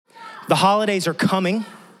The holidays are coming,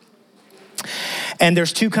 and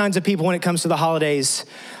there's two kinds of people when it comes to the holidays.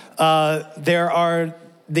 There are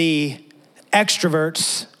the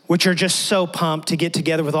extroverts, which are just so pumped to get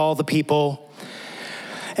together with all the people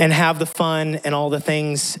and have the fun and all the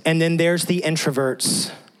things. And then there's the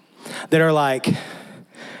introverts that are like,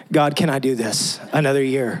 God, can I do this another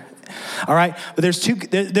year? All right, but there's two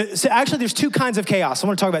kinds of chaos. I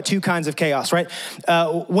want to talk about two kinds of chaos, right?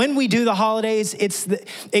 When we do the holidays,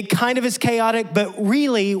 it kind of is chaotic, but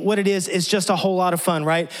really what it is just a whole lot of fun,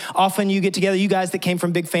 right? Often you get together, you guys that came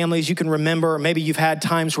from big families, you can remember, or maybe you've had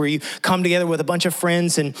times where you come together with a bunch of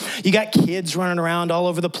friends and you got kids running around all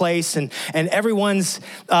over the place and everyone's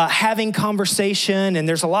having conversation, and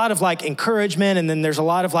there's a lot of like encouragement, and then there's a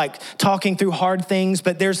lot of like talking through hard things,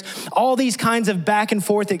 but there's all these kinds of back and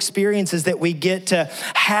forth experiences that we get to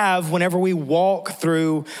have whenever we walk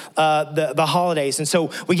through the holidays. And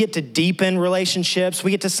so we get to deepen relationships.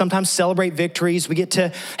 We get to sometimes celebrate victories. We get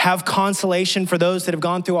to have consolation for those that have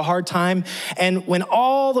gone through a hard time. And when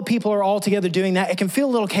all the people are all together doing that, it can feel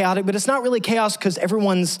a little chaotic, but it's not really chaos because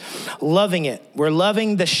everyone's loving it. We're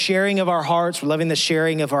loving the sharing of our hearts. We're loving the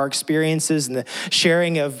sharing of our experiences and the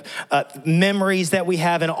sharing of memories that we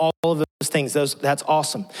have, and all of those things. That's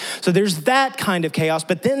awesome. So there's that kind of chaos,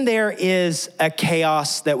 but then there is a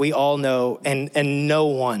chaos that we all know and no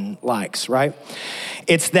one likes, right?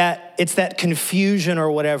 It's that confusion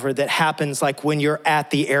or whatever that happens like when you're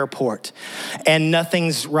at the airport and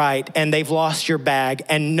nothing's right and they've lost your bag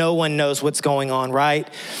and no one knows what's going on, right?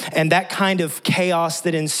 And that kind of chaos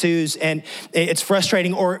that ensues, and it's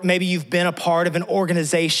frustrating. Or maybe you've been a part of an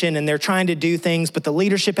organization and they're trying to do things, but the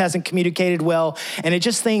leadership hasn't communicated well, and it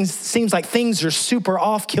just seems like things are super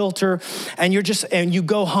off kilter, and you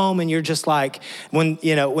go home and you're just like, when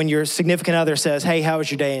your significant other says, hey, how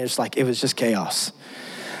was your day? And it's like, it was just chaos.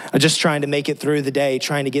 I'm just trying to make it through the day,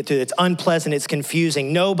 trying to get through it. It's unpleasant, it's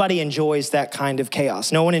confusing. Nobody enjoys that kind of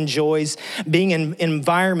chaos. No one enjoys being in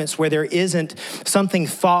environments where there isn't something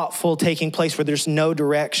thoughtful taking place, where there's no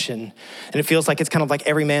direction. And it feels like it's kind of like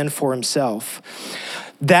every man for himself.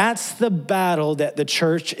 That's the battle that the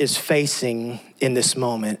church is facing in this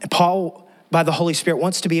moment. Paul, by the Holy Spirit,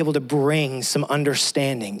 wants to be able to bring some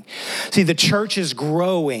understanding. See, the church is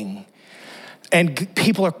growing, and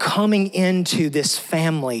people are coming into this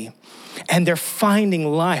family, and they're finding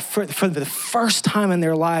life. For the first time in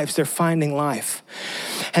their lives, they're finding life.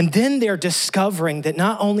 And then they're discovering that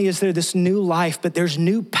not only is there this new life, but there's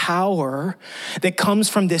new power that comes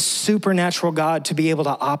from this supernatural God to be able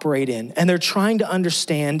to operate in. And they're trying to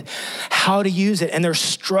understand how to use it, and they're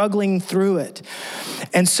struggling through it.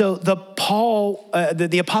 And so the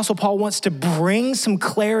Apostle Paul wants to bring some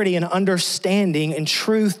clarity and understanding and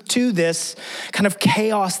truth to this kind of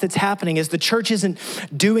chaos that's happening as the church isn't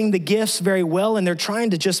doing the gifts very well, and they're trying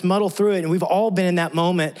to just muddle through it. And we've all been in that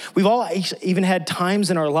moment. We've all even had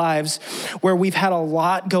times in our lives where we've had a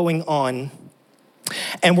lot going on,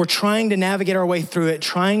 and we're trying to navigate our way through it,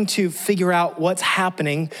 trying to figure out what's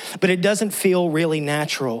happening, but it doesn't feel really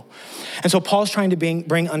natural. And so Paul's trying to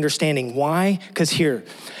bring understanding. Why? Because here,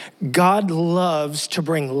 God loves to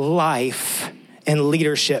bring life and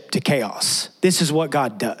leadership to chaos. This is what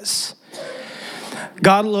God does.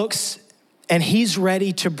 God looks, and he's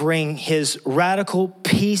ready to bring his radical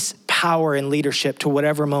peace, power, and leadership to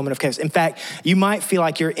whatever moment of chaos. In fact, you might feel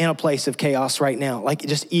like you're in a place of chaos right now, like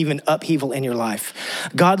just even upheaval in your life.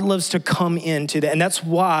 God loves to come into that. And that's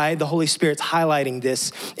why the Holy Spirit's highlighting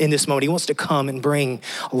this in this moment. He wants to come and bring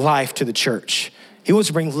life to the church. He wants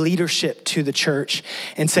to bring leadership to the church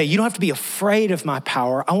and say, you don't have to be afraid of my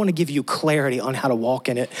power. I want to give you clarity on how to walk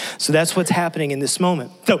in it. So that's what's happening in this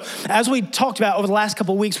moment. So as we talked about over the last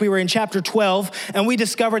couple of weeks, we were in chapter 12, and we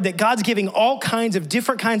discovered that God's giving all kinds of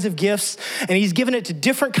different kinds of gifts, and he's given it to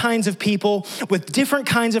different kinds of people with different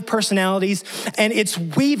kinds of personalities, and it's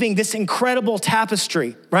weaving this incredible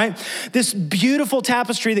tapestry, right? This beautiful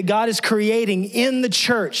tapestry that God is creating in the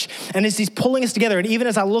church. And as he's pulling us together, and even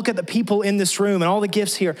as I look at the people in this room and all the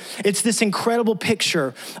gifts here, it's this incredible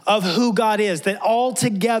picture of who God is, that all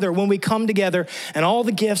together, when we come together, and all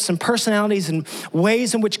the gifts and personalities and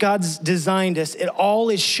ways in which God's designed us, it all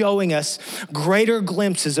is showing us greater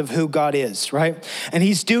glimpses of who God is, right? And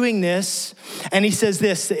he's doing this, and he says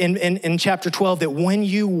this in chapter 12, that when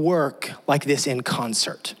you work like this in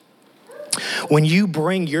concert, when you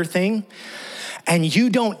bring your thing and you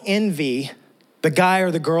don't envy the guy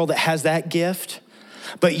or the girl that has that gift,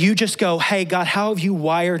 but you just go, hey, God, how have you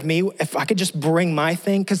wired me? If I could just bring my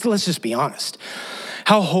thing, because let's just be honest.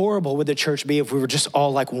 How horrible would the church be if we were just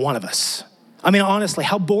all like one of us? I mean, honestly,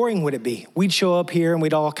 how boring would it be? We'd show up here and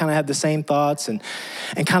we'd all kind of have the same thoughts and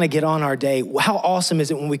kind of get on our day. How awesome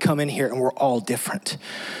is it when we come in here and we're all different?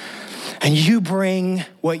 And you bring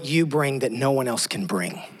what you bring that no one else can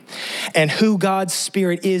bring. And who God's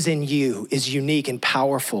Spirit is in you is unique and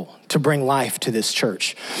powerful to bring life to this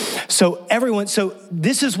church. So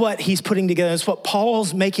this is what he's putting together. It's what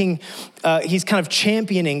Paul's making, he's kind of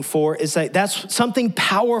championing for, is that that's something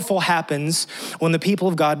powerful happens when the people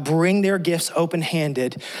of God bring their gifts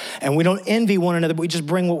open-handed, and we don't envy one another, but we just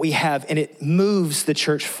bring what we have, and it moves the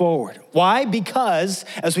church forward. Why? Because,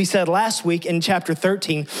 as we said last week in chapter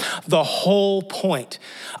 13, the whole point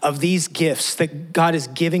of these gifts that God is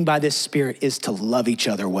giving by this Spirit is to love each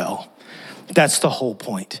other well. That's the whole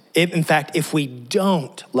point. In fact, if we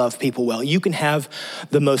don't love people well, you can have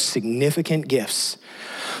the most significant gifts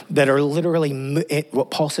that are literally,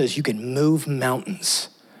 what Paul says, you can move mountains.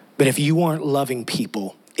 But if you aren't loving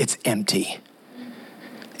people, it's empty.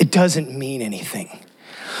 It doesn't mean anything.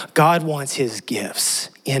 God wants his gifts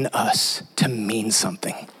in us to mean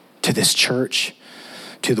something to this church,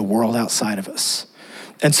 to the world outside of us.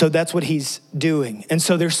 And so that's what he's doing. And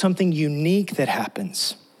so there's something unique that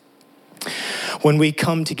happens when we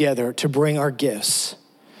come together to bring our gifts.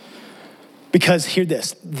 Because hear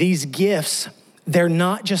this, these gifts, they're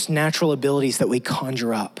not just natural abilities that we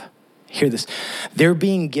conjure up. Hear this, they're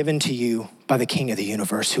being given to you by the King of the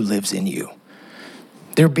universe who lives in you.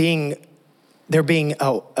 You're being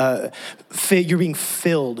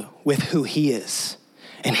filled with who he is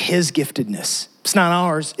and his giftedness. It's not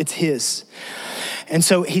ours, it's his. And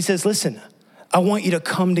so he says, listen, I want you to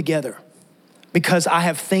come together because I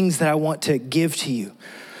have things that I want to give to you.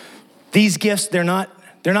 These gifts, they're not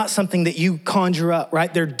something that you conjure up,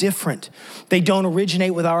 right? They're different. They don't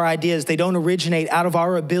originate with our ideas. They don't originate out of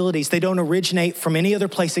our abilities. They don't originate from any other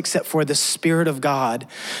place except for the Spirit of God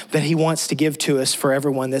that he wants to give to us for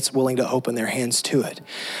everyone that's willing to open their hands to it.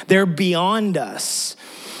 They're beyond us.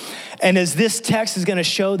 And as this text is going to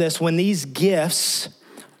show this, when these gifts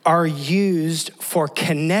are used for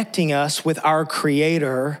connecting us with our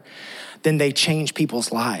Creator, then they change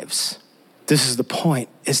people's lives. This is the point,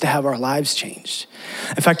 is to have our lives changed.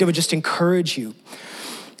 In fact, I would just encourage you,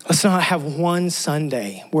 let's not have one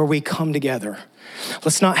Sunday where we come together.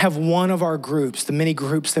 Let's not have one of our groups, the many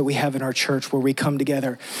groups that we have in our church, where we come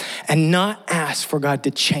together and not ask for God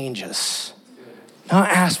to change us. Not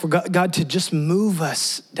ask for God to just move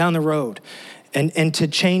us down the road and to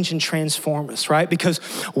change and transform us, right? Because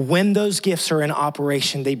when those gifts are in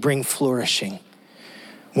operation, they bring flourishing.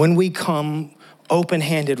 When we come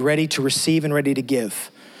open-handed, ready to receive and ready to give,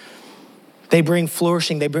 they bring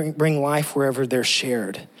flourishing, they bring life wherever they're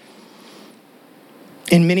shared.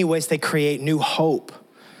 In many ways, they create new hope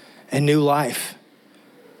and new life.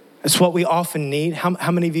 It's what we often need.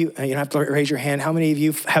 How many of you don't have to raise your hand, how many of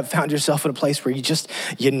you have found yourself in a place where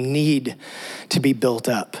you need to be built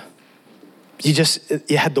up? You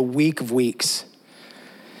had the week of weeks,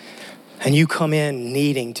 and you come in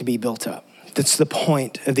needing to be built up. That's the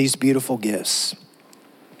point of these beautiful gifts.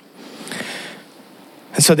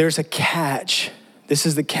 And so there's a catch. This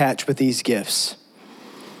is the catch with these gifts.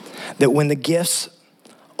 That when the gifts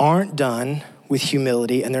aren't done with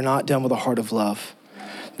humility and they're not done with a heart of love,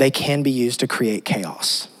 they can be used to create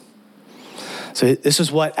chaos. So this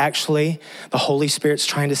is what actually the Holy Spirit's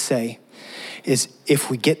trying to say, is if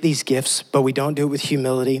we get these gifts, but we don't do it with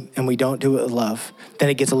humility and we don't do it with love, then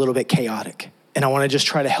it gets a little bit chaotic. And I want to just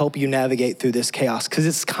try to help you navigate through this chaos, because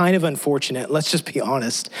it's kind of unfortunate, let's just be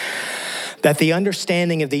honest, that the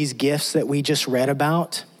understanding of these gifts that we just read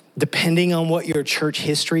about, depending on what your church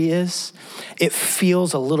history is, it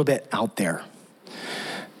feels a little bit out there.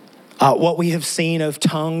 What we have seen of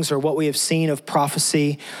tongues or what we have seen of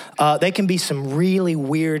prophecy, they can be some really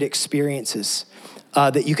weird experiences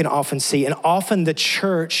that you can often see. And often the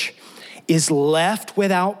church is left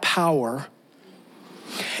without power.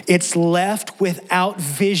 It's left without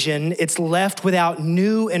vision. It's left without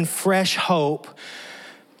new and fresh hope,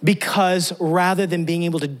 because rather than being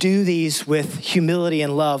able to do these with humility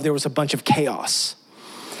and love, there was a bunch of chaos.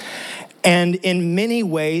 And in many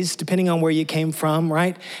ways, depending on where you came from,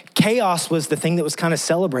 right? Chaos was the thing that was kind of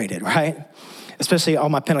celebrated, right? Especially all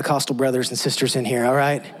my Pentecostal brothers and sisters in here, all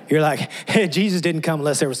right? You're like, hey, Jesus didn't come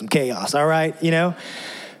unless there was some chaos, all right? You know?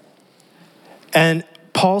 And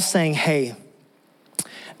Paul's saying, hey,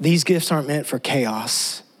 these gifts aren't meant for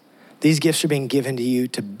chaos. These gifts are being given to you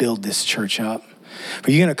to build this church up.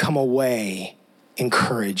 But you're going to come away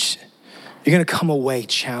encouraged. You're going to come away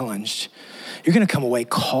challenged. You're going to come away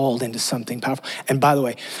called into something powerful. And by the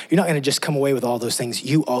way, you're not going to just come away with all those things.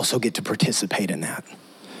 You also get to participate in that.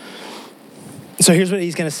 So here's what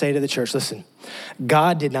he's going to say to the church. Listen,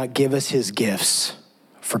 God did not give us his gifts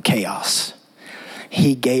for chaos.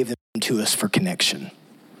 He gave them to us for connection.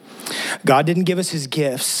 God didn't give us his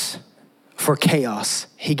gifts for chaos.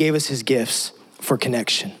 He gave us his gifts for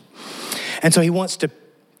connection. And so he wants to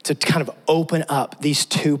kind of open up these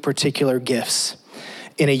two particular gifts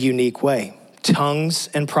in a unique way. Tongues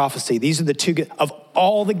and prophecy. These are the two of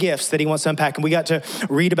all the gifts that he wants to unpack. And we got to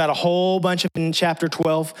read about a whole bunch of in chapter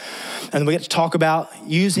 12. And we get to talk about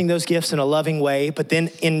using those gifts in a loving way. But then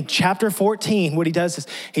in chapter 14, what he does is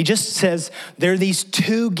he just says there are these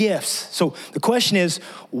two gifts. So the question is,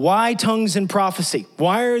 why tongues and prophecy?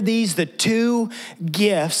 Why are these the two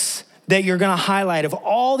gifts that you're going to highlight of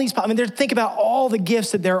all these? I mean, think about all the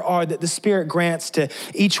gifts that there are that the Spirit grants to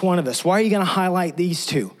each one of us. Why are you going to highlight these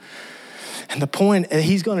two? And the point that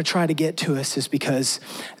he's going to try to get to us is because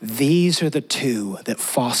these are the two that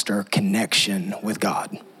foster connection with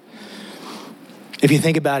God. If you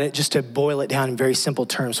think about it, just to boil it down in very simple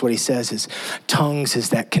terms, what he says is tongues is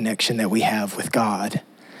that connection that we have with God.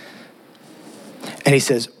 And he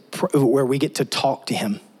says where we get to talk to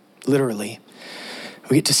him, literally.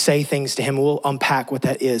 We get to say things to him. We'll unpack what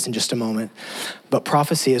that is in just a moment. But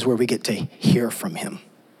prophecy is where we get to hear from him.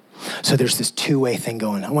 So there's this two-way thing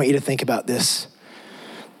going. I want you to think about this.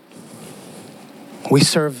 We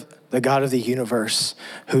serve the God of the universe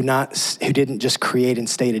who didn't just create and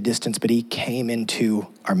stay at a distance, but he came into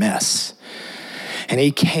our mess. And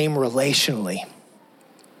he came relationally.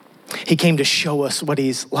 He came to show us what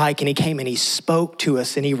he's like, and he came and he spoke to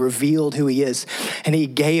us and he revealed who he is, and he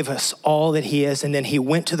gave us all that he is. And then he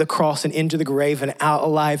went to the cross and into the grave and out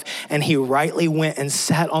alive, and he rightly went and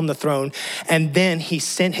sat on the throne. And then he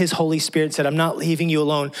sent his Holy Spirit and said, I'm not leaving you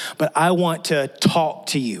alone, but I want to talk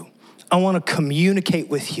to you. I want to communicate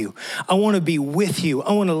with you. I want to be with you.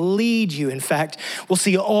 I want to lead you. In fact, we'll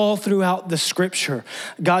see all throughout the scripture,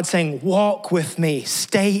 God saying, walk with me,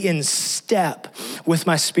 stay in step with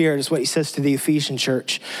my Spirit is what he says to the Ephesian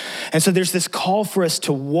church. And so there's this call for us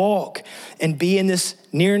to walk and be in this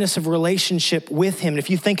nearness of relationship with him. And if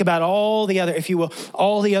you think about all the other, if you will,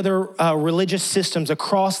 all the other religious systems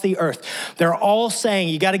across the earth, they're all saying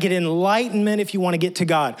you got to get enlightenment if you want to get to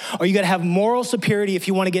God, or you got to have moral superiority if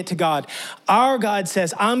you want to get to God. Our God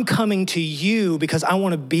says, I'm coming to you because I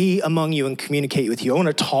want to be among you and communicate with you. I want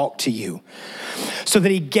to talk to you. So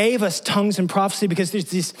that he gave us tongues and prophecy because there's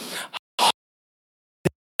this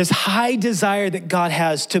high desire that God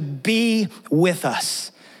has to be with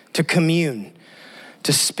us, to commune,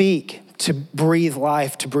 to speak, to breathe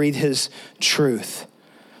life, to breathe his truth.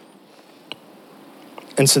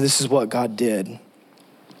 And so this is what God did.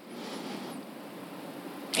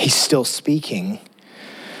 He's still speaking.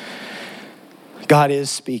 God is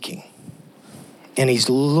speaking. And he's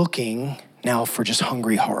looking now for just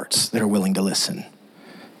hungry hearts that are willing to listen.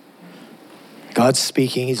 God's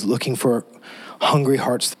speaking. He's looking for hungry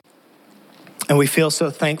hearts. And we feel so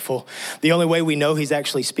thankful. The only way we know he's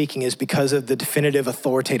actually speaking is because of the definitive,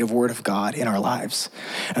 authoritative word of God in our lives.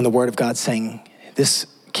 And the word of God saying, this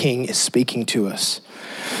king is speaking to us.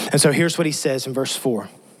 And so here's what he says in verse 4.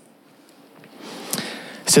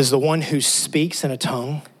 It says, the one who speaks in a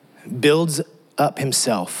tongue builds up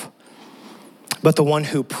himself, but the one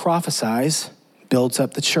who prophesies builds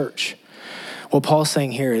up the church. What Paul's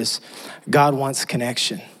saying here is God wants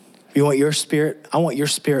connection. You want your spirit? I want your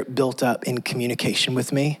spirit built up in communication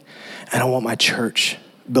with me, and I want my church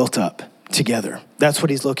built up together. That's what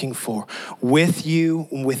he's looking for, with you,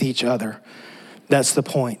 with each other. That's the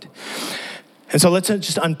point. And so let's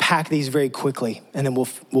just unpack these very quickly, and then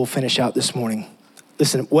we'll finish out this morning.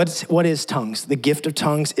 Listen, what is tongues? The gift of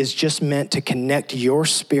tongues is just meant to connect your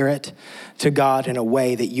spirit to God in a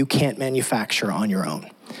way that you can't manufacture on your own.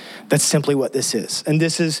 That's simply what this is. And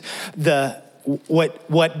this is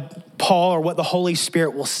what Paul or what the Holy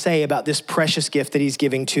Spirit will say about this precious gift that he's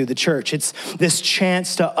giving to the church. It's this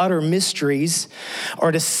chance to utter mysteries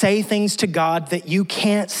or to say things to God that you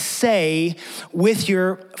can't say with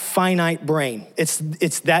your finite brain. It's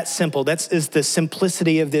that simple. That is the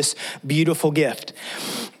simplicity of this beautiful gift.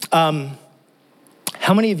 How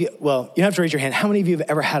many of you, well, you don't have to raise your hand. How many of you have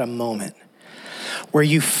ever had a moment where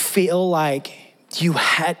you feel like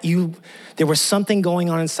there was something going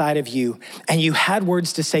on inside of you and you had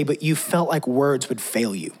words to say, but you felt like words would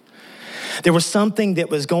fail you? There was something that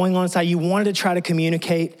was going on inside. You wanted to try to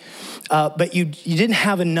communicate, but you didn't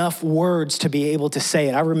have enough words to be able to say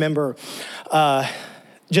it. I remember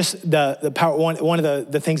just the power. One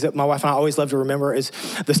of the things that my wife and I always love to remember is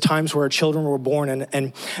those times where children were born.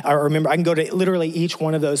 And I remember I can go to literally each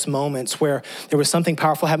one of those moments where there was something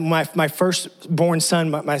powerful happening. My firstborn son,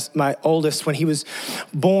 my oldest, when he was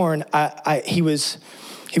born, it was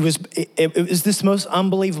this most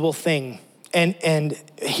unbelievable thing. And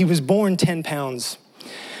he was born 10 pounds.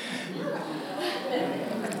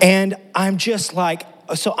 And I'm just like,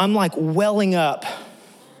 so I'm like welling up.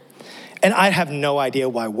 And I have no idea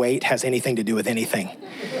why weight has anything to do with anything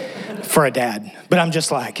for a dad. But I'm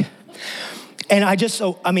just like, and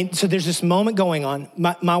so there's this moment going on.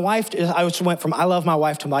 My wife, I just went from I love my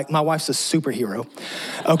wife to like, my wife's a superhero,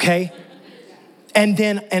 okay?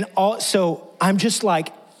 So I'm just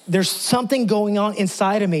like, there's something going on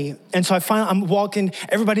inside of me. And so I'm walking,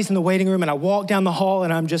 everybody's in the waiting room, and I walk down the hall,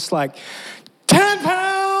 and I'm just like, 10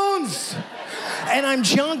 pounds! And I'm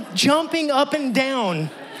jumping up and down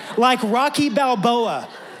like Rocky Balboa.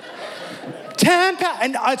 10 pounds,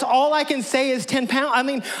 and it's all I can say is 10 pounds. I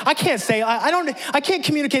mean, I can't say, I can't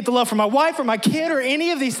communicate the love for my wife or my kid or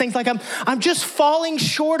any of these things. Like I'm just falling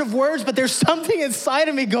short of words, but there's something inside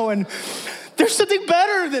of me going, there's something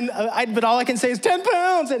better than, but all I can say is 10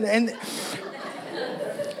 pounds. And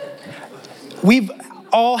we've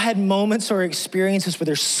all had moments or experiences where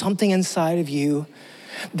there's something inside of you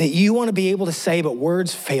that you want to be able to say, but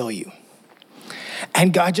words fail you.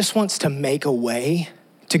 And God just wants to make a way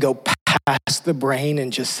to go past the brain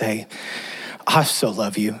and just say, I so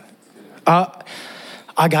love you.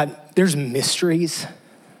 There's mysteries.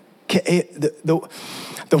 The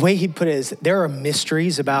way he put it is, there are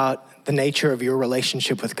mysteries about the nature of your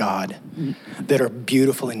relationship with God that are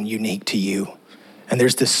beautiful and unique to you. And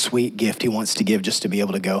there's this sweet gift he wants to give just to be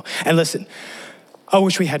able to go. And listen, I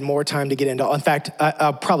wish we had more time to get into. In fact,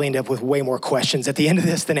 I'll probably end up with way more questions at the end of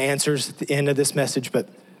this than answers at the end of this message. But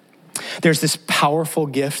there's this powerful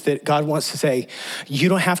gift that God wants to say. You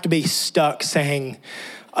don't have to be stuck saying,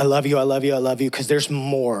 I love you, I love you, I love you, because there's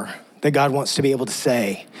more that God wants to be able to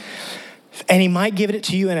say. And he might give it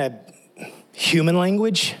to you in a human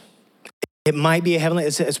language. It might be a heavenly,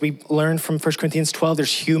 as we learned from 1 Corinthians 12,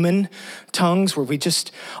 there's human tongues where we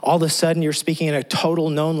just, all of a sudden you're speaking in a total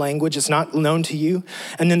known language. It's not known to you.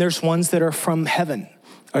 And then there's ones that are from heaven.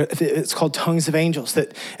 It's called tongues of angels,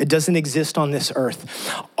 that it doesn't exist on this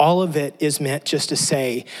earth. All of it is meant just to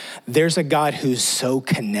say, there's a God who's so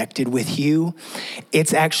connected with you.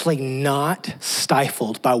 It's actually not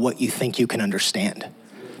stifled by what you think you can understand.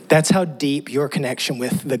 That's how deep your connection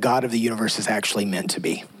with the God of the universe is actually meant to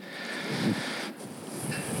be.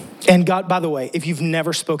 And God, by the way, if you've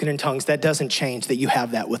never spoken in tongues, that doesn't change that you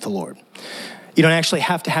have that with the Lord. You don't actually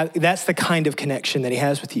have to have, that's the kind of connection that he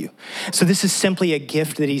has with you. So this is simply a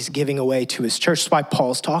gift that he's giving away to his church. That's why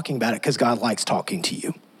Paul's talking about it, because God likes talking to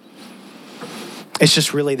you. It's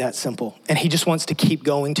just really that simple. And he just wants to keep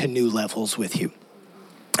going to new levels with you.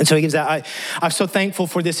 And so he gives that. I'm so thankful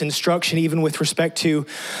for this instruction, even with respect to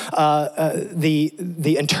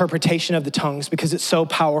the interpretation of the tongues, because it's so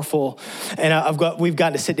powerful. And we've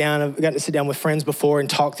gotten to sit down. I've gotten to sit down with friends before and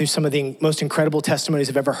talk through some of the most incredible testimonies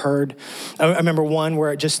I've ever heard. I remember one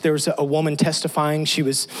where there was a woman testifying. She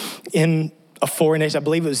was in a foreign nation, I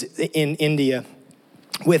believe it was in India,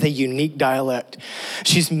 with a unique dialect.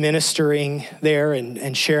 She's ministering there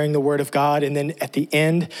and sharing the word of God. And then at the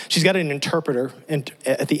end, she's got an interpreter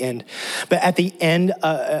at the end. But at the end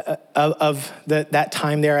of that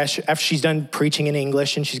time there, after she's done preaching in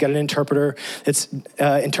English and she's got an interpreter that's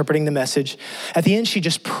interpreting the message, at the end, she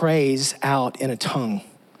just prays out in a tongue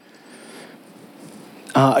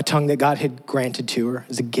that God had granted to her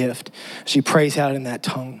as a gift. She prays out in that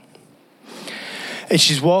tongue. And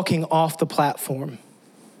she's walking off the platform.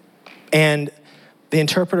 And the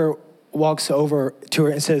interpreter walks over to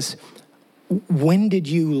her and says, when did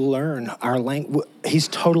you learn our language? He's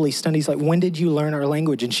totally stunned. He's like, when did you learn our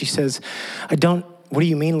language? And she says, what do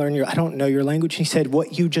you mean I don't know your language? And he said,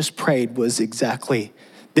 what you just prayed was exactly,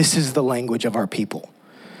 this is the language of our people.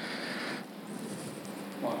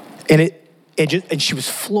 Wow. And she was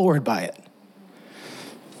floored by it.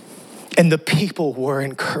 And the people were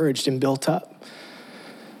encouraged and built up.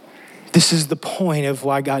 This is the point of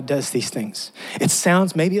why God does these things. It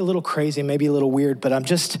sounds maybe a little crazy, maybe a little weird, but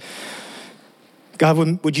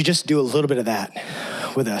God, would you just do a little bit of that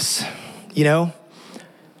with us? You know,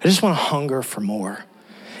 I just want to hunger for more.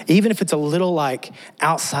 Even if it's a little like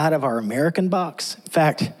outside of our American box. In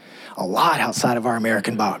fact, a lot outside of our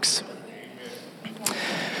American box.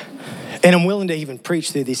 And I'm willing to even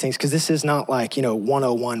preach through these things because this is not like,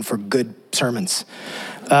 101 for good sermons.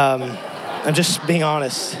 I'm just being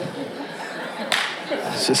honest.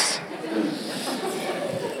 It's just,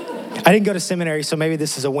 I didn't go to seminary, so maybe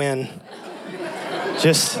this is a win.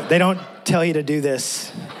 Just, they don't tell you to do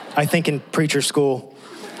this, I think, in preacher school.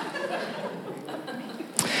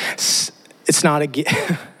 It's not a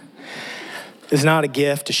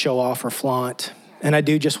gift to show off or flaunt. And I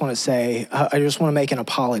do just want to say, I just want to make an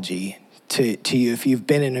apology to you if you've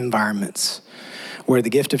been in environments where the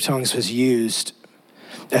gift of tongues was used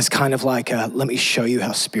as kind of like let me show you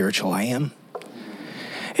how spiritual I am.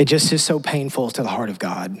 It just is so painful to the heart of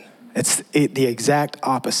God. It's the exact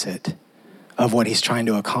opposite of what he's trying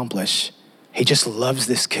to accomplish. He just loves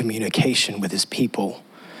this communication with his people.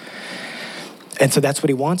 And so that's what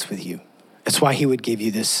he wants with you. That's why he would give you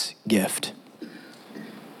this gift.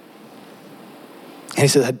 And he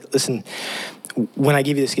said, listen, when I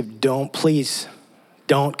give you this gift, please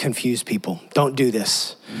don't confuse people. Don't do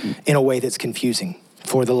this in a way that's confusing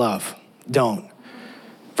for the love. Don't.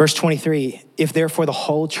 Verse 23, if therefore the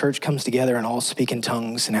whole church comes together and all speak in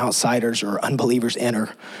tongues and outsiders or unbelievers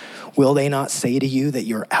enter, will they not say to you that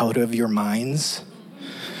you're out of your minds?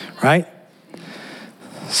 Right?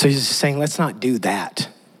 So he's just saying, let's not do that.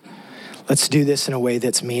 Let's do this in a way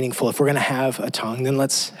that's meaningful. If we're going to have a tongue, then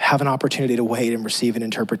let's have an opportunity to wait and receive an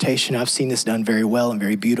interpretation. I've seen this done very well and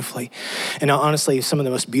very beautifully. And honestly, some of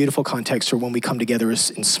the most beautiful contexts are when we come together in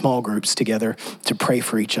small groups together to pray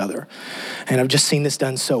for each other. And I've just seen this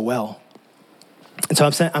done so well. And so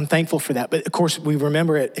I'm thankful for that. But of course, we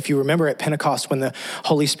remember it. If you remember at Pentecost, when the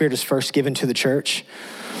Holy Spirit is first given to the church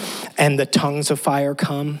and the tongues of fire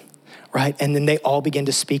come, right? And then they all begin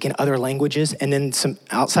to speak in other languages. And then some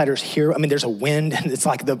outsiders hear, there's a wind and it's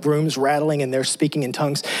like the room's rattling and they're speaking in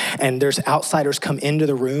tongues. And there's outsiders come into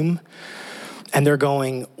the room and they're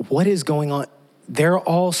going, what is going on? They're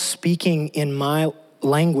all speaking in my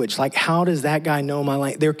language. Like, how does that guy know my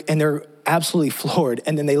language? They're absolutely floored.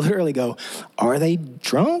 And then they literally go, are they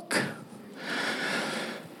drunk?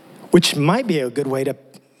 Which might be a good way to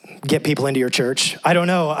get people into your church. I don't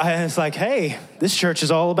know. It's like, hey, this church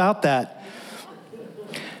is all about that.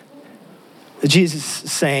 Jesus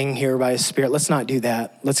is saying here by his Spirit, let's not do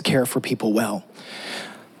that. Let's care for people well.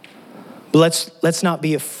 But let's not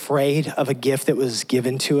be afraid of a gift that was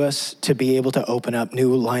given to us to be able to open up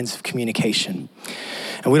new lines of communication.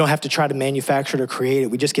 And we don't have to try to manufacture it or create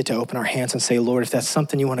it. We just get to open our hands and say, Lord, if that's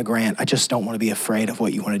something you want to grant, I just don't want to be afraid of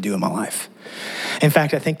what you want to do in my life. In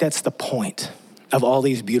fact, I think that's the point of all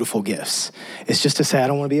these beautiful gifts. It's just to say, I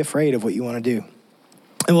don't want to be afraid of what you want to do.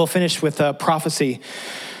 And we'll finish with prophecy.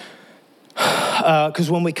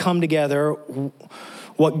 Because when we come together,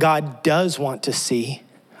 what God does want to see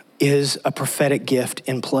is a prophetic gift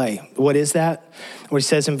in play. What is that? What he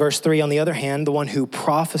says in verse 3, on the other hand, the one who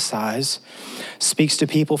prophesies speaks to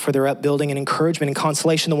people for their upbuilding and encouragement and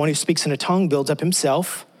consolation. The one who speaks in a tongue builds up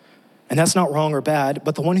himself. And that's not wrong or bad,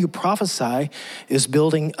 but the one who prophesies is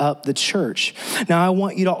building up the church. Now, I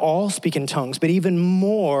want you to all speak in tongues, but even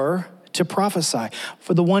more to prophesy.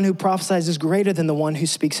 For the one who prophesies is greater than the one who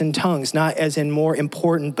speaks in tongues, not as in more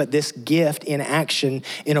important, but this gift in action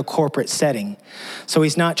in a corporate setting. So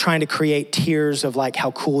he's not trying to create tiers of like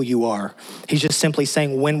how cool you are. He's just simply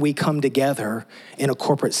saying when we come together in a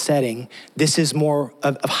corporate setting, this is more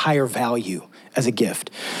of higher value as a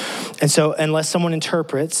gift. And so unless someone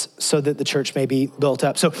interprets so that the church may be built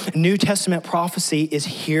up. So New Testament prophecy is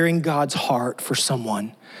hearing God's heart for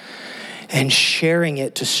someone and sharing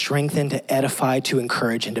it to strengthen, to edify, to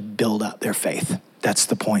encourage, and to build up their faith. That's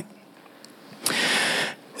the point.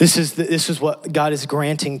 This is what God is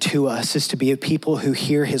granting to us, is to be a people who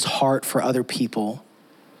hear his heart for other people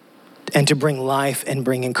and to bring life and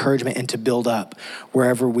bring encouragement and to build up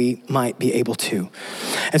wherever we might be able to.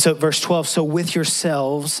 And so verse 12, so with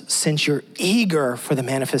yourselves, since you're eager for the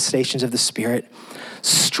manifestations of the Spirit,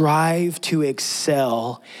 strive to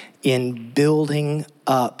excel in building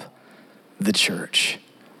up the church.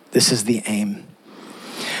 This is the aim.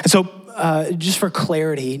 And so just for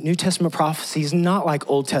clarity, New Testament prophecy is not like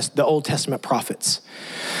the Old Testament prophets.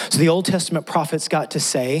 So the Old Testament prophets got to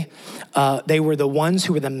say, they were the ones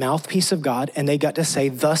who were the mouthpiece of God, and they got to say,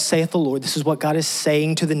 thus saith the Lord. This is what God is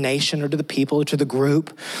saying to the nation or to the people or to the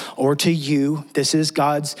group or to you. This is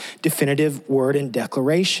God's definitive word and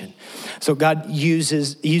declaration. So God used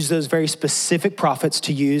those very specific prophets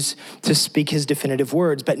to speak his definitive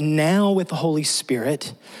words. But now with the Holy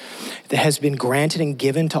Spirit that has been granted and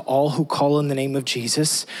given to all who call in the name of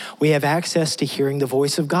Jesus, we have access to hearing the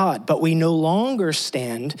voice of God. But we no longer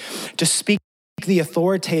stand to speak the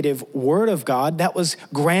authoritative word of God that was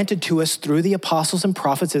granted to us through the apostles and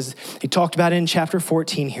prophets, as he talked about in chapter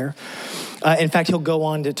 14 here. In fact, he'll go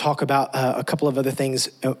on to talk about a couple of other things,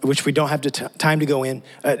 which we don't have time to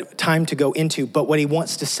go into. But what he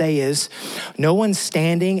wants to say is, no one's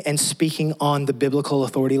standing and speaking on the biblical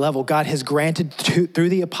authority level. God has granted through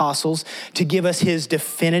the apostles to give us his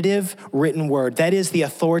definitive written word. That is the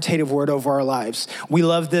authoritative word over our lives. We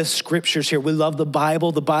love the scriptures here. We love the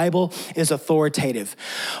Bible. The Bible is authoritative.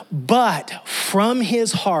 But from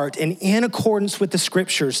his heart and in accordance with the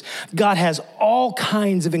scriptures, God has all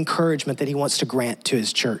kinds of encouragement that he wants to grant to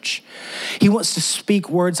his church. He wants to speak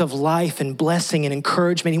words of life and blessing and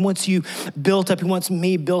encouragement. He wants you built up. He wants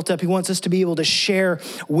me built up. He wants us to be able to share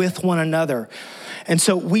with one another. And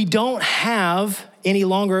so we don't have any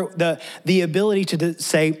longer the ability to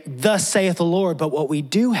say, thus saith the Lord, but what we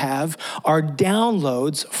do have are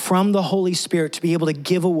downloads from the Holy Spirit to be able to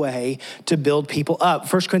give away to build people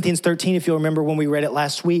up. 1 Corinthians 13, if you'll remember when we read it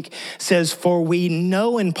last week, says, for we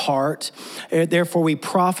know in part, therefore we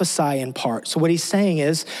prophesy in part. So what he's saying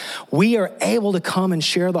is, we are able to come and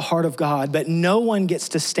share the heart of God, but no one gets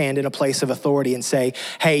to stand in a place of authority and say,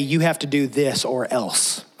 hey, you have to do this or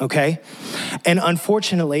else. Okay? And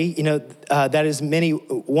unfortunately, that is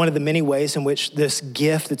one of the many ways in which this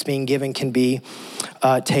gift that's being given can be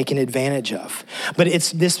taken advantage of. But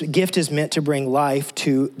this gift is meant to bring life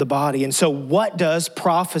to the body. And so what does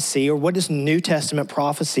prophecy, or what does New Testament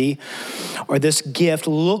prophecy or this gift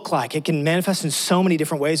look like? It can manifest in so many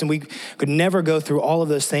different ways, and we could never go through all of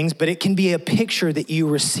those things, but it can be a picture that you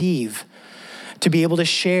receive to be able to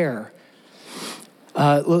share.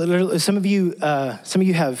 Some of you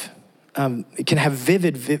have can have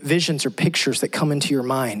vivid visions or pictures that come into your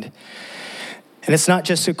mind. And it's not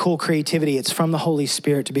just a cool creativity, it's from the Holy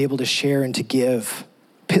Spirit to be able to share and to give.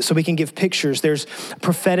 So we can give pictures. There's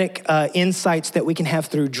prophetic insights that we can have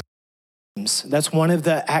through dreams. That's one of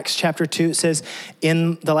the Acts chapter 2. It says,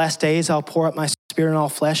 in the last days, I'll pour out my spirit on all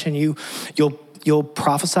flesh, and you'll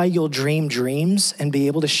prophesy, you'll dream dreams and be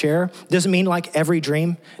able to share. Doesn't mean like every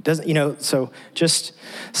dream. Doesn't, so just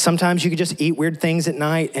sometimes you could just eat weird things at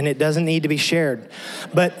night and it doesn't need to be shared.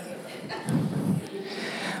 But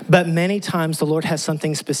many times the Lord has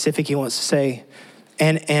something specific he wants to say.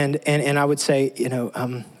 And I would say,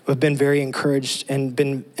 I've been very encouraged and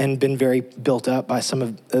been very built up by some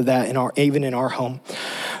of that even in our home.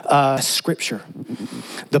 Scripture,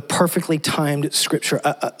 the perfectly timed scripture,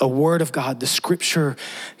 a word of God, the scripture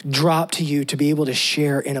dropped to you to be able to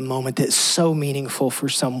share in a moment that's so meaningful for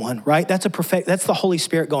someone, right? That's the Holy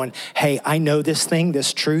Spirit going, hey, I know this thing,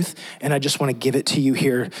 this truth, and I just want to give it to you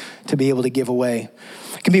here to be able to give away.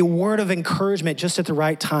 It can be a word of encouragement just at the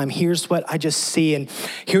right time. Here's what I just see, and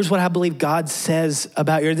here's what I believe God says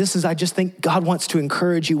about you. I just think God wants to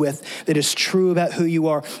encourage you with that is true about who you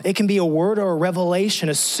are. It can be a word or a revelation,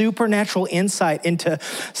 a supernatural insight into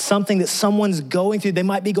something that someone's going through. They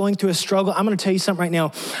might be going through a struggle. I'm going to tell you something right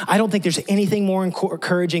now. I don't think there's anything more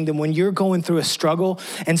encouraging than when you're going through a struggle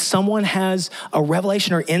and someone has a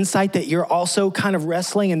revelation or insight that you're also kind of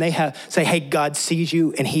wrestling, and they say, hey, God sees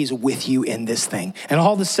you and he's with you in this thing. And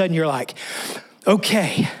all of a sudden you're like,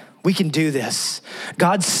 okay, we can do this.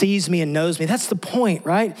 God sees me and knows me. That's the point,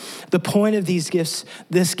 right? The point of these gifts,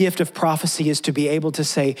 this gift of prophecy, is to be able to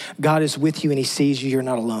say, God is with you and he sees you, you're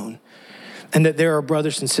not alone. And that there are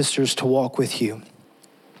brothers and sisters to walk with you.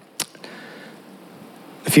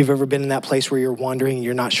 If you've ever been in that place where you're wondering,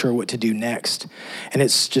 you're not sure what to do next. And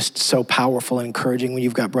it's just so powerful and encouraging when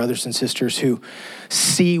you've got brothers and sisters who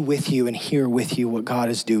see with you and hear with you what God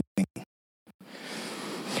is doing.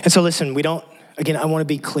 And so listen, I want to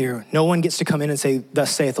be clear. No one gets to come in and say, thus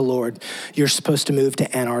saith the Lord. You're supposed to move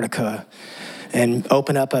to Antarctica and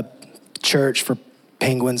open up a church for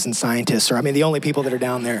penguins and scientists, the only people that are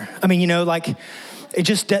down there.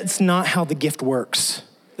 That's not how the gift works.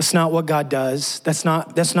 That's not what God does. That's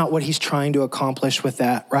not what he's trying to accomplish with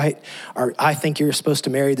that, right? Or I think you're supposed to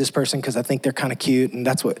marry this person because I think they're kind of cute, and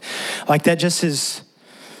that's what, that just is.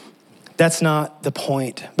 That's not the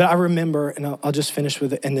point. But I remember, and I'll just finish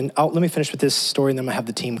with it, and then let me finish with this story, and then I'm gonna have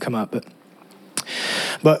the team come up.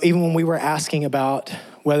 But even when we were asking about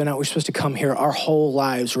whether or not we're supposed to come here, our whole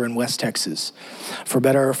lives were in West Texas, for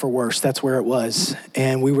better or for worse. That's where it was.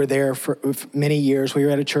 And we were there for many years. We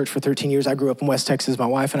were at a church for 13 years. I grew up in West Texas. My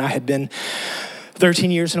wife and I had been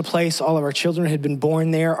 13 years in a place. All of our children had been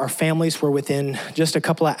born there. Our families were within just a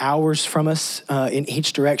couple of hours from us in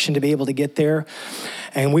each direction to be able to get there.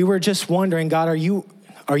 And we were just wondering, God, are you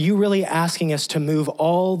really asking us to move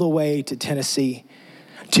all the way to Tennessee,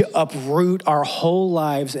 to uproot our whole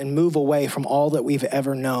lives and move away from all that we've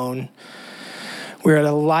ever known? We're at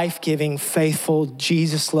a life-giving, faithful,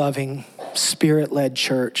 Jesus-loving, Spirit-led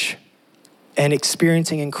church and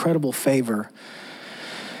experiencing incredible favor.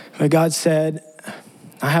 But God said,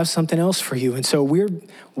 I have something else for you. And so we're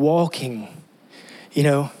walking,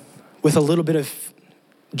 with a little bit of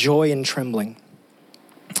joy and trembling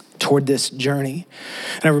toward this journey.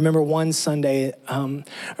 And I remember one Sunday, there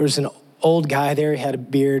was an old guy there. He had a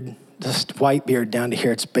beard, just white beard down to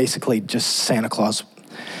here. It's basically just Santa Claus.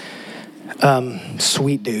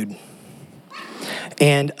 Sweet dude.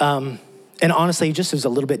 And honestly, he just was a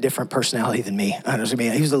little bit different personality than me.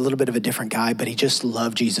 He was a little bit of a different guy, but he just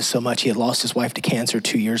loved Jesus so much. He had lost his wife to cancer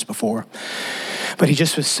 2 years before. But he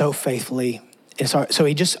just was so faithfully. So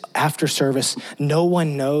he just, after service, no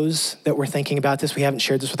one knows that we're thinking about this. We haven't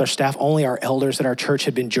shared this with our staff. Only our elders at our church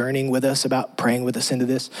had been journeying with us about praying with us into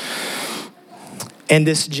this. And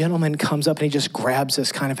this gentleman comes up and he just grabs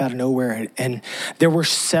us kind of out of nowhere. And there were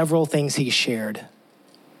several things he shared.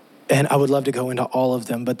 And I would love to go into all of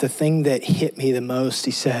them. But the thing that hit me the most,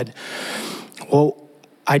 he said, well,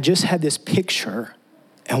 I just had this picture.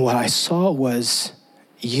 And what I saw was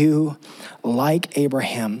you, like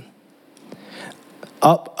Abraham,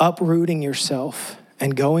 uprooting yourself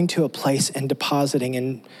and going to a place and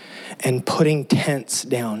depositing and putting tents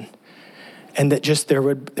down. And that just there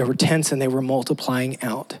were tents and they were multiplying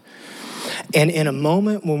out. And in a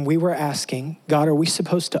moment when we were asking, God, are we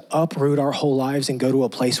supposed to uproot our whole lives and go to a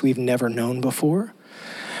place we've never known before?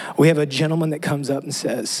 We have a gentleman that comes up and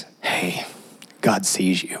says, hey, God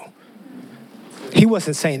sees you. He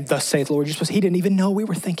wasn't saying, thus saith the Lord. He didn't even know we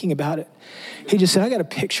were thinking about it. He just said, I got a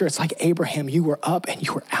picture. It's like Abraham. You were up and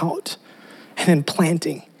you were out and then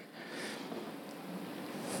planting.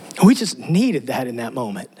 We just needed that in that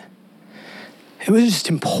moment. It was just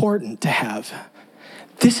important to have.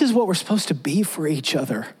 This is what we're supposed to be for each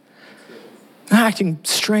other. Not acting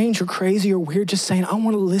strange or crazy or weird, just saying, I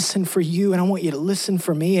want to listen for you and I want you to listen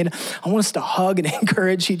for me and I want us to hug and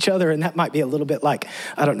encourage each other. And that might be a little bit like,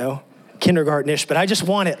 I don't know, kindergartenish, but I just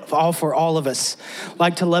want it all for all of us,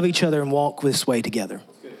 like to love each other and walk this way together.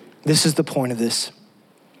 This is the point of this.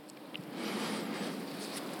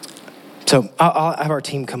 So I'll have our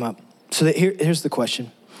team come up. So here's the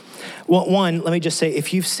question. Well, one, let me just say,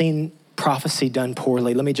 if you've seen prophecy done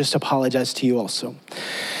poorly, let me just apologize to you also.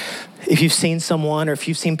 If you've seen someone or if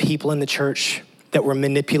you've seen people in the church that were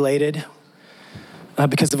manipulated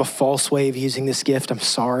because of a false way of using this gift, I'm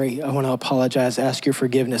sorry. I want to apologize, ask your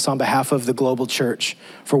forgiveness on behalf of the global church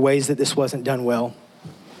for ways that this wasn't done well.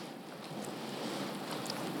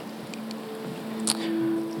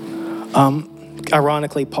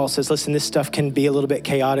 Ironically, Paul says, listen, this stuff can be a little bit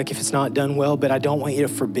chaotic if it's not done well, but I don't want you to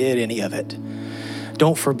forbid any of it.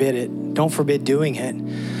 Don't forbid it. Don't forbid doing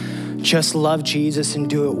it. Just love Jesus and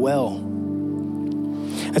do it well.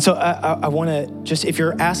 And so I want to just, if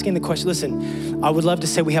you're asking the question, listen, I would love to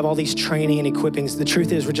say we have all these training and equippings. The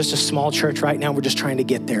truth is we're just a small church right now. We're just trying to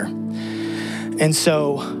get there. And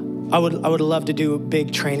so I would love to do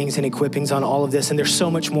big trainings and equippings on all of this. And there's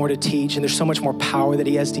so much more to teach and there's so much more power that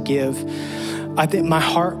he has to give. I think my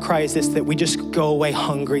heart cry is this, that we just go away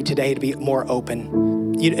hungry today to be more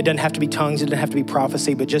open. It doesn't have to be tongues, it doesn't have to be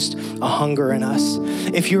prophecy, but just a hunger in us.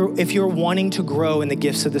 If you're wanting to grow in the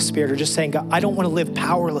gifts of the Spirit or just saying, God, I don't want to live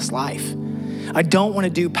powerless life. I don't want to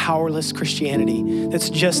do powerless Christianity. That's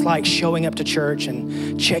just like showing up to church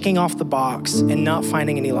and checking off the box and not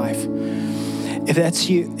finding any life. If that's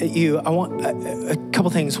you, I want a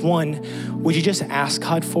couple things. One, would you just ask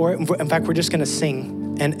God for it? In fact, we're just going to sing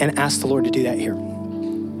and ask the Lord to do that here.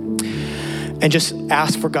 And just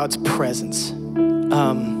ask for God's presence.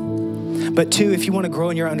 But two, if you want to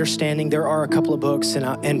grow in your understanding, there are a couple of books.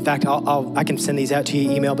 And in fact, I can send these out to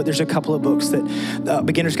you email, but there's a couple of books that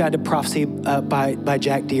Beginner's Guide to Prophecy by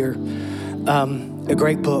Jack Deere. A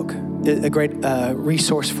great book. A great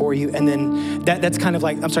resource for you. And then that's kind of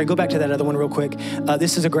like, I'm sorry, go back to that other one real quick.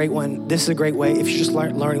 This is a great one. This is a great way. If you're just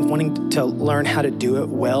wanting to learn how to do it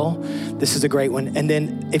well, this is a great one. And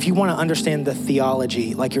then if you want to understand the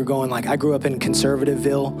theology, like you're going like, I grew up in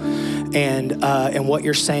Conservativeville and what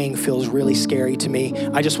you're saying feels really scary to me.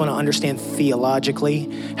 I just want to understand theologically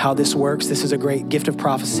how this works. This is a great Gift of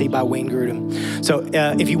Prophecy by Wayne Grudem. So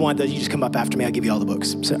if you want those, you just come up after me. I'll give you all the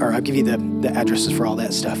books, or I'll give you the addresses for all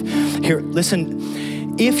that stuff. Here,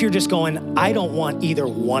 listen, if you're just going, I don't want either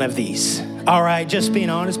one of these. All right, just being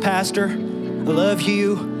honest, Pastor, I love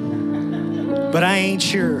you, but I ain't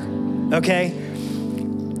sure, okay?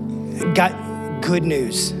 Got good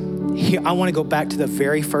news. Here, I want to go back to the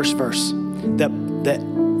very first verse that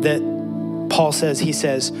Paul says. He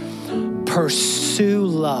says, pursue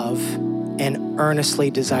love and earnestly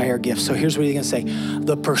desire gifts. So here's what he's going to say.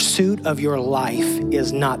 The pursuit of your life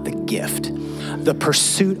is not the gift. The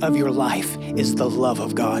pursuit of your life is the love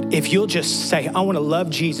of God. If you'll just say, I want to love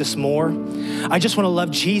Jesus more. I just want to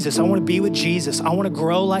love Jesus. I want to be with Jesus. I want to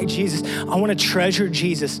grow like Jesus. I want to treasure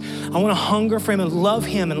Jesus. I want to hunger for him and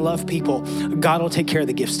love people. God will take care of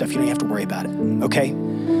the gift stuff. You don't have to worry about it, okay?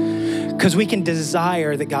 Because we can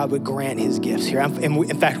desire that God would grant his gifts here.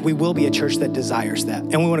 In fact, we will be a church that desires that,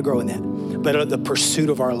 and we want to grow in that. But the pursuit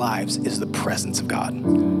of our lives is the presence of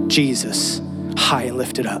God. Jesus, high and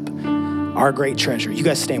lifted up, our great treasure. You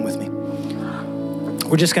guys stand with me.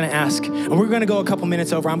 We're just going to ask, and we're going to go a couple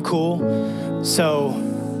minutes over. I'm cool. So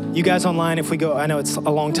you guys online, if we go, I know it's a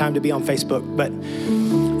long time to be on Facebook, but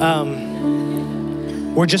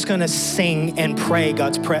we're just going to sing and pray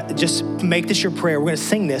God's prayer. Just make this your prayer. We're going to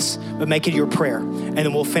sing this, but make it your prayer. And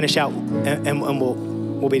then we'll finish out and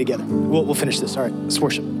we'll be together. We'll finish this. All right, let's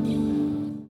worship.